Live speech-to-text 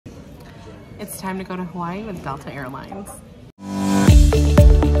It's time to go to Hawaii with Delta Airlines.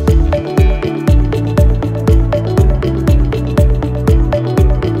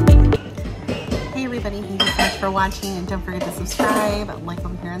 Hey everybody, thank you so much for watching, and don't forget to subscribe, like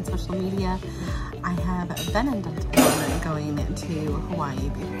over here on social media. I have been in Delta going to Hawaii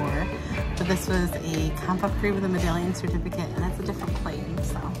before, but this was a comp upgrade with a medallion certificate, and it's a different plane,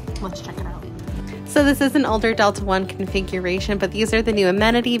 so let's check it out. So this is an older Delta One configuration, but these are the new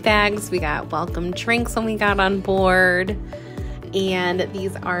amenity bags. We got welcome drinks when we got on board, and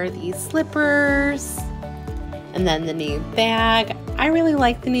these are the slippers, and then the new bag. I really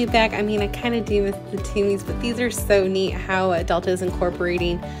like the new bag. I mean, I kind of do miss the Toomies, but these are so neat how Delta is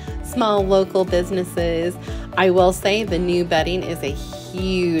incorporating small local businesses. I will say the new bedding is a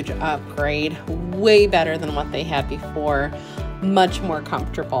huge upgrade, way better than what they had before, much more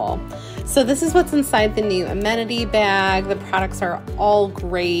comfortable. So this is what's inside the new amenity bag. The products are all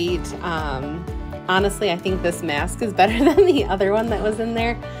great. Honestly, I think this mask is better than the other one that was in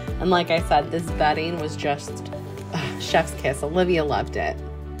there. And like I said, this bedding was just chef's kiss. Olivia loved it.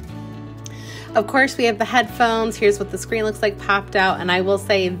 Of course, we have the headphones. Here's what the screen looks like popped out. And I will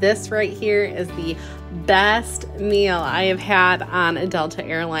say this right here is the best meal I have had on a Delta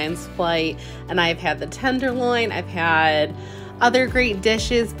Airlines flight. And I've had the tenderloin. I've had other great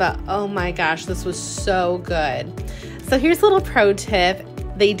dishes, but oh my gosh, this was so good. So here's a little pro tip.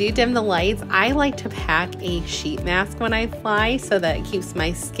 They do dim the lights. I like to pack a sheet mask when I fly so that it keeps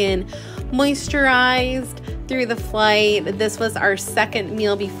my skin moisturized through the flight. This was our second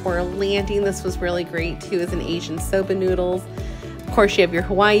meal before landing. This was really great too, as an Asian soba noodles. Of course, you have your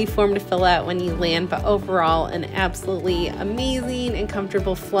Hawaii form to fill out when you land, but overall an absolutely amazing and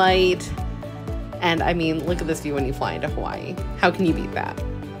comfortable flight. And I mean, look at this view when you fly into Hawaii. How can you beat that?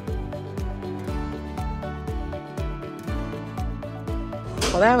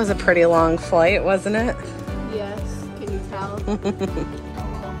 Well, that was a pretty long flight, wasn't it? Yes, can you tell?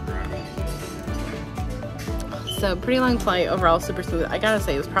 So pretty long flight, overall super smooth. I gotta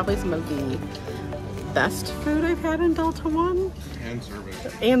say, it was probably some of the best food I've had in Delta One. And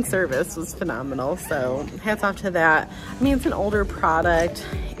service. And service was phenomenal, so hats off to that. I mean, it's an older product,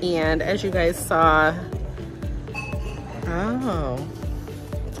 and as you guys saw, oh,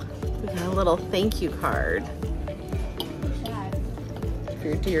 we got a little thank you card for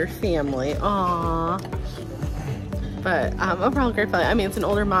your dear family. Aww. But overall, great flight. I mean, it's an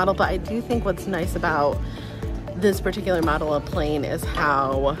older model, but I do think what's nice about this particular model of plane is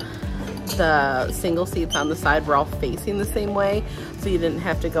how the single seats on the side were all facing the same way, so you didn't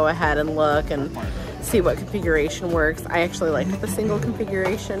have to go ahead and look and see what configuration works. I actually liked the single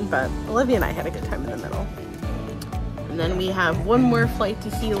configuration, but Olivia and I had a good time in the middle. And then we have one more flight to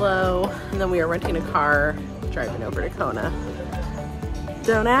Hilo, and then we are renting a car driving over to Kona.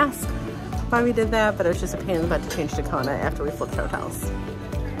 Don't ask why we did that, but it was just a pain in the butt to change to Kona after we flipped hotels.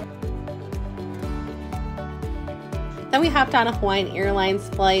 Then we hopped on a Hawaiian Airlines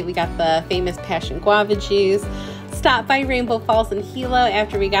flight. We got the famous passion guava juice. Stopped by Rainbow Falls in Hilo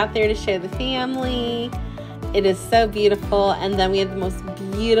after we got there to show the family. It is so beautiful. And then we had the most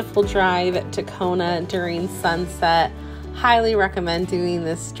beautiful drive to Kona during sunset. Highly recommend doing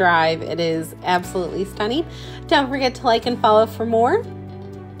this drive. It is absolutely stunning. Don't forget to like and follow for more.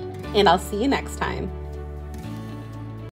 And I'll see you next time.